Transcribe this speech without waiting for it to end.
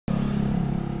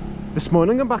This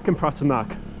morning I'm back in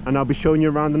Pratamnak and I'll be showing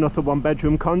you around another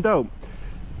one-bedroom condo,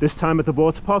 this time at the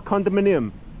Waterpark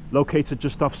Condominium, located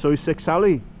just off Soy 6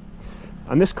 Alley.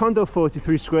 And this condo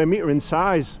 43 square metre in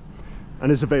size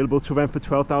and is available to rent for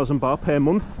 12,000 baht per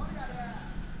month.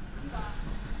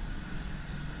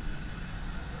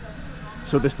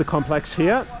 So this is the complex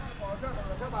here,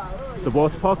 the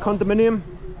Waterpark Condominium.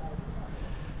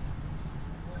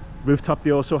 Rooftop,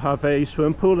 they also have a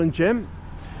swimming pool and gym,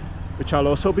 which I'll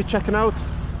also be checking out.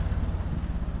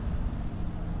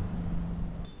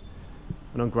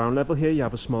 And on ground level here you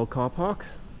have a small car park.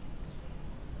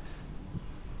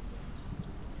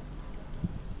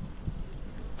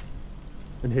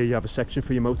 And here you have a section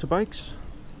for your motorbikes.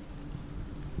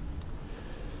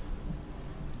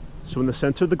 So in the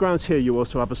centre of the grounds here you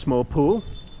also have a small pool.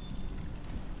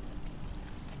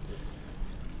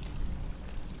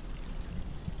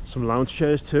 Some lounge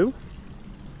chairs too.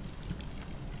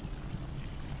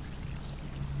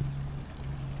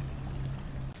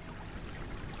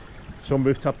 So on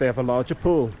rooftop they have a larger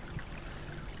pool.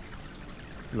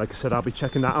 Like I said, I'll be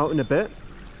checking that out in a bit.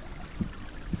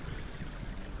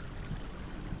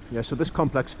 Yeah, so this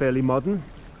complex is fairly modern.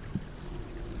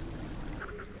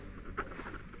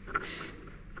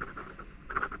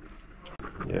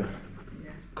 Yeah,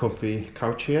 comfy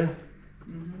couch here.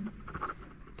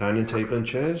 Dining table and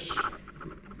chairs.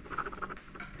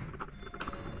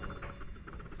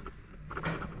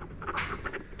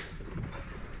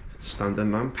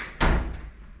 Standing lamp.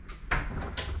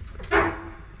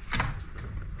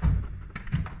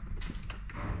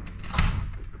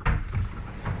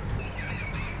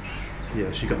 Yeah,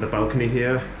 so you got the balcony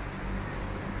here.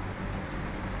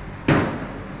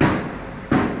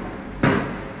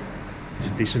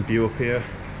 There's a decent view up here.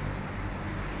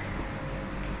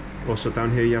 Also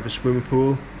down here you have a swimming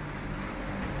pool.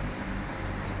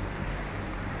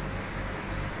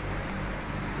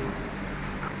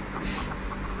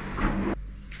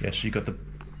 Yeah, so you got the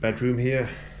bedroom here.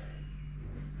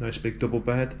 Nice big double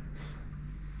bed.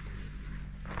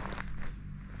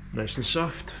 Nice and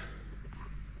soft.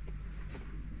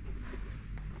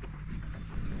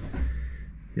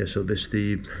 Yeah, so this is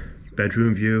the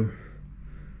bedroom view.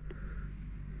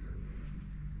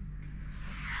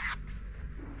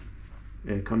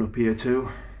 Aircon up here too.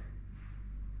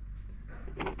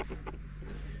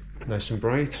 Nice and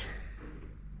bright.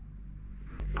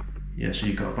 Yeah, so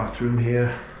you've got a bathroom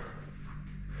here.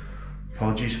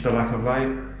 Apologies for the lack of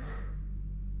light.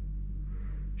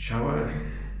 Shower.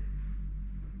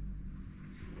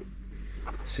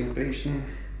 Sink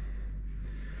basin.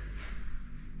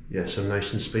 Yeah, so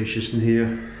nice and spacious in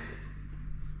here.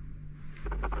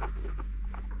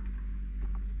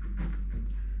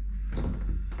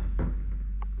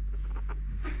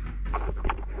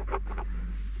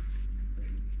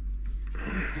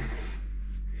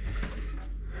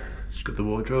 It's got the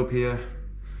wardrobe here.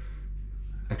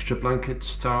 Extra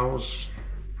blankets, towels.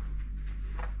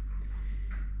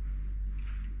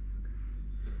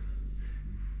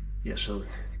 Yeah, so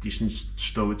decent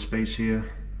storage space here.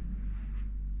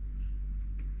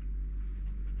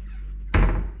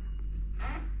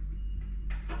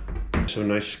 So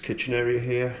nice kitchen area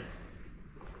here.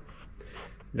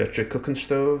 Electric cooking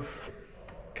stove,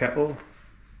 kettle,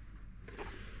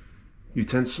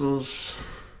 utensils,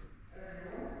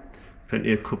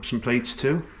 plenty of cups and plates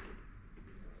too.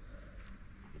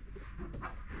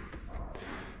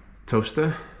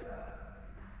 Toaster.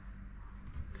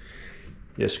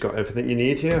 Yes, got everything you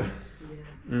need here.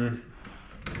 Yeah.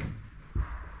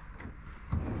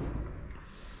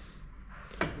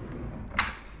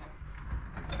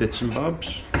 Bits and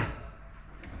bobs.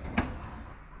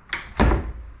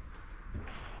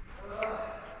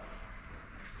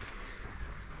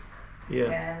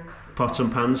 Yeah. Pots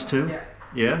and pans too.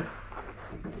 Yeah.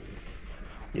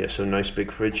 Yeah, so nice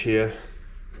big fridge here.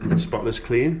 Spotless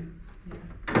clean.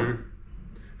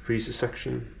 Freezer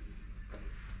section.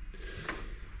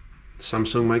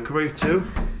 Samsung microwave too.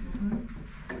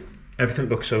 Everything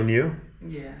looks so new.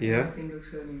 Yeah. Yeah. Everything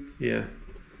looks so new. Yeah.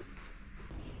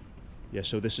 Yeah,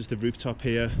 so this is the rooftop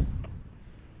here.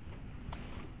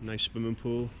 Nice swimming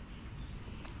pool.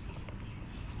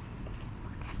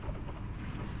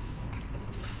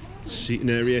 Seating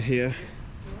area here.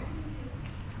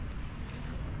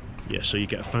 Yeah, so you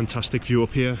get a fantastic view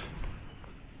up here.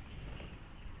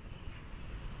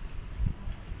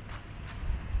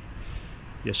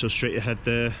 Yeah, so straight ahead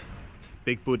there,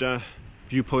 big Buddha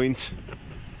viewpoint.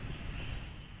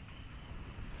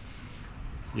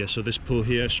 Yeah, so this pool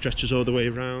here stretches all the way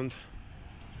around.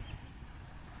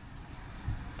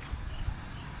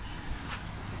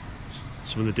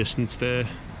 Some in the distance there,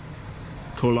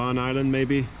 Kolan Island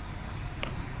maybe.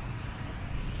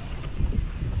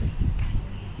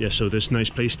 Yeah, so this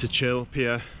nice place to chill up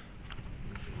here.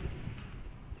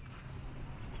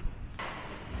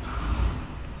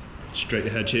 Straight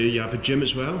ahead here you have a gym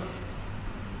as well.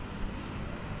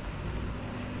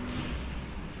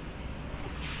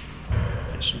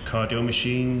 Some cardio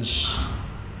machines,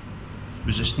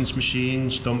 resistance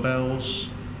machines, dumbbells,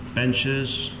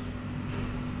 benches.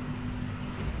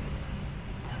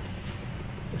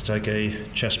 It's like a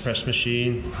chest press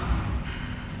machine,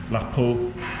 lat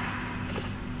pull.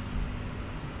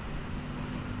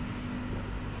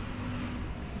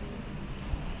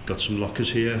 Got some lockers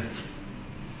here.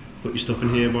 Put your stuff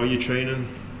in here while you're training.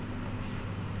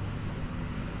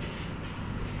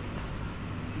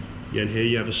 Yeah, and here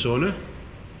you have a sauna.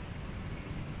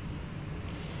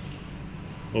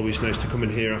 Always nice to come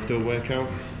in here after a workout.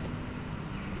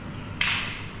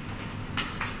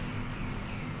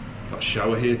 Got a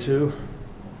shower here too.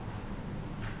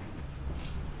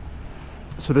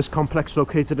 So this complex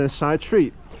located in a side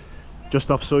street, just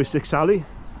off Soy 6 Alley.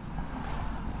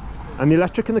 And the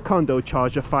electric in the condo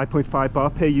charge at 5.5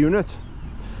 bar per unit.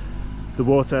 The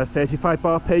water 35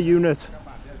 bar per unit.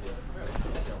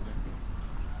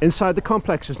 Inside the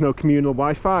complex there's no communal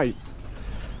Wi-Fi,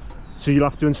 so you'll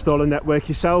have to install a network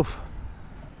yourself.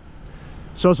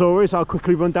 So as always, I'll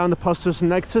quickly run down the positives and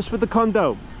negatives with the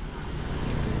condo.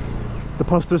 The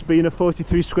positives being a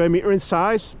 43 square metre in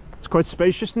size. It's quite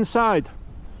spacious inside.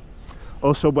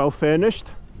 Also well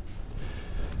furnished.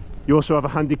 You also have a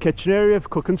handy kitchen area for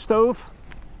cooking stove.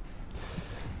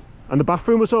 And the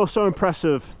bathroom was also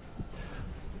impressive.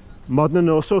 Modern and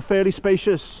also fairly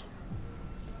spacious.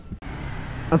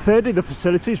 And thirdly, the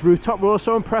facilities rooftop were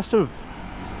also impressive.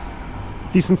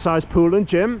 Decent sized pool and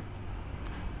gym.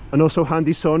 And also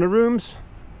handy sauna rooms.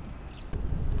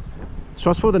 So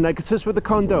as for the negatives with the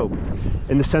condo,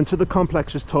 in the centre of the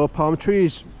complex is tall palm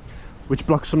trees, which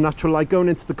blocks some natural light going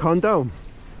into the condo.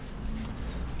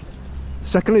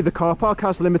 Secondly, the car park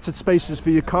has limited spaces for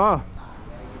your car.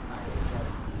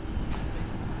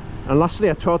 And lastly,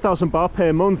 at 12,000 baht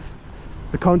per month,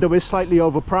 the condo is slightly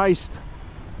overpriced.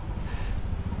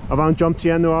 Around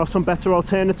Jomtien there are some better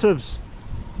alternatives.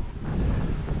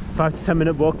 5 to 10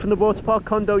 minute walk from the water park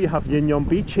condo, you have Yin Yon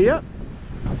Beach here.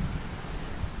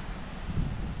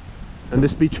 And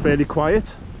this beach fairly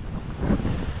quiet.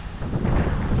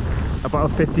 About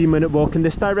a 15-minute walk in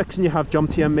this direction you have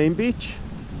Jomtien Main Beach.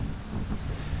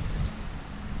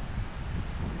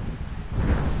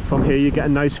 From here you get a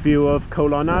nice view of Koh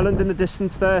Larn Island in the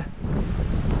distance there.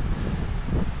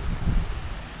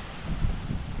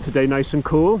 Today nice and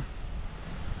cool.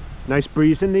 Nice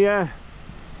breeze in the air.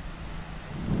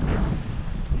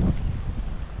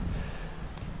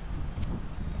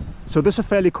 So this is a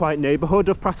fairly quiet neighbourhood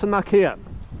of Pratamnak here.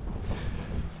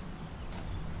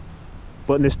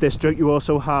 But in this district you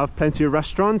also have plenty of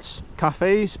restaurants,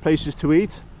 cafes, places to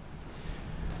eat.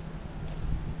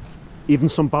 Even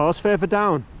some bars further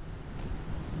down.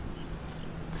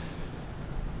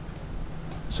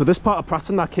 So this part of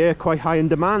Pratamnak here quite high in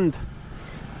demand.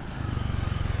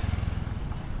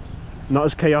 Not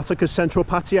as chaotic as central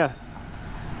Pattaya.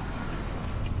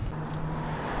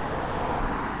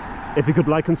 If you could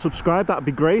like and subscribe, that'd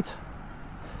be great.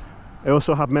 I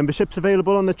also have memberships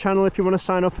available on the channel if you want to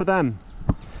sign up for them.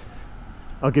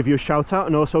 I'll give you a shout out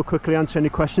and also quickly answer any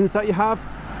questions that you have.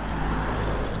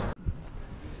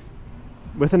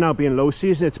 With it now being low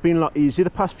season, it's been a lot easier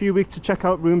the past few weeks to check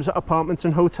out rooms at apartments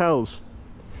and hotels.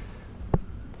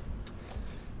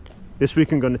 This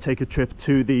week I'm going to take a trip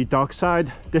to the dark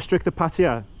side district of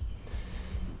Pattaya.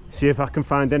 See if I can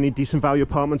find any decent value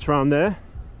apartments around there.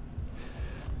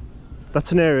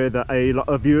 That's an area that a lot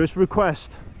of viewers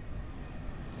request.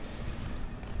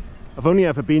 I've only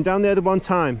ever been down there the one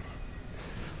time,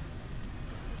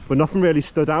 but nothing really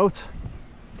stood out.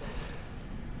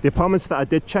 The apartments that I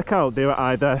did check out, they were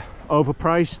either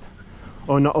overpriced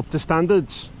or not up to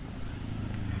standards.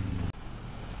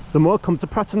 The more I come to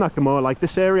Pratamnak, the more I like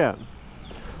this area.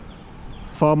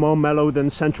 Far more mellow than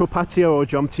central Pattaya or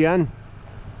Jomtien.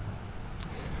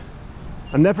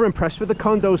 I'm never impressed with the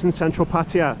condos in central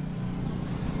Pattaya,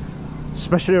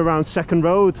 especially around Second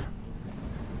Road.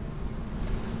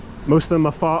 Most of them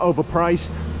are far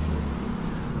overpriced.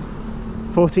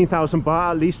 14,000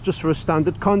 baht at least just for a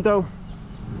standard condo.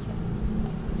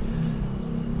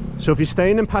 So if you're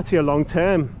staying in Pattaya long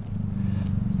term,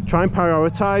 try and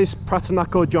prioritise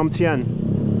Pratamnak or Jomtien.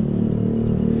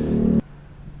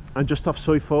 And just off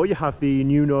Soi 4 you have the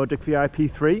new Nordic VIP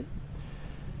 3.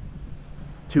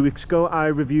 2 weeks ago I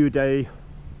reviewed a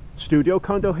studio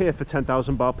condo here for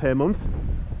 10,000 baht per month.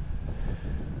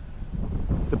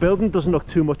 The building doesn't look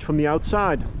too much from the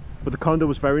outside, but the condo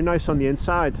was very nice on the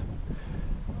inside.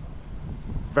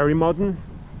 very modern.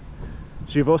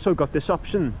 So you've also got this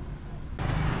option.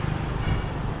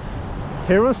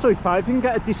 Here on Soi 5 you can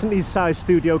get a decently sized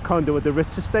studio condo at the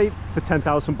Ritz estate for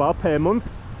 10,000 baht per month.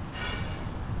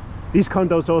 These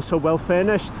condos are also well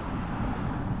furnished,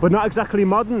 but not exactly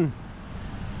modern.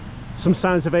 Some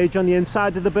signs of age on the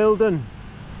inside of the building.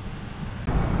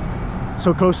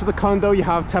 So close to the condo you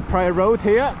have Pattaya Road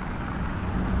here.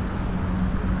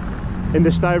 In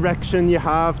this direction you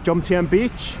have Jomtien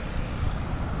Beach.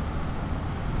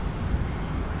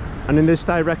 And in this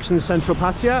direction Central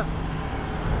Pattaya.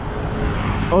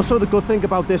 Also the good thing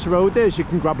about this road is you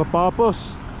can grab a bar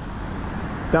bus.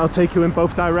 That'll take you in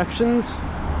both directions.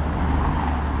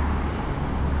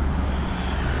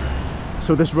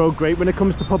 So this road great when it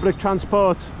comes to public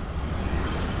transport.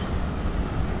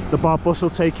 The bar bus will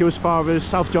take you as far as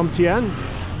South Jomtien.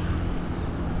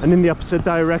 And in the opposite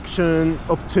direction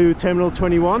up to Terminal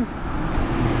 21.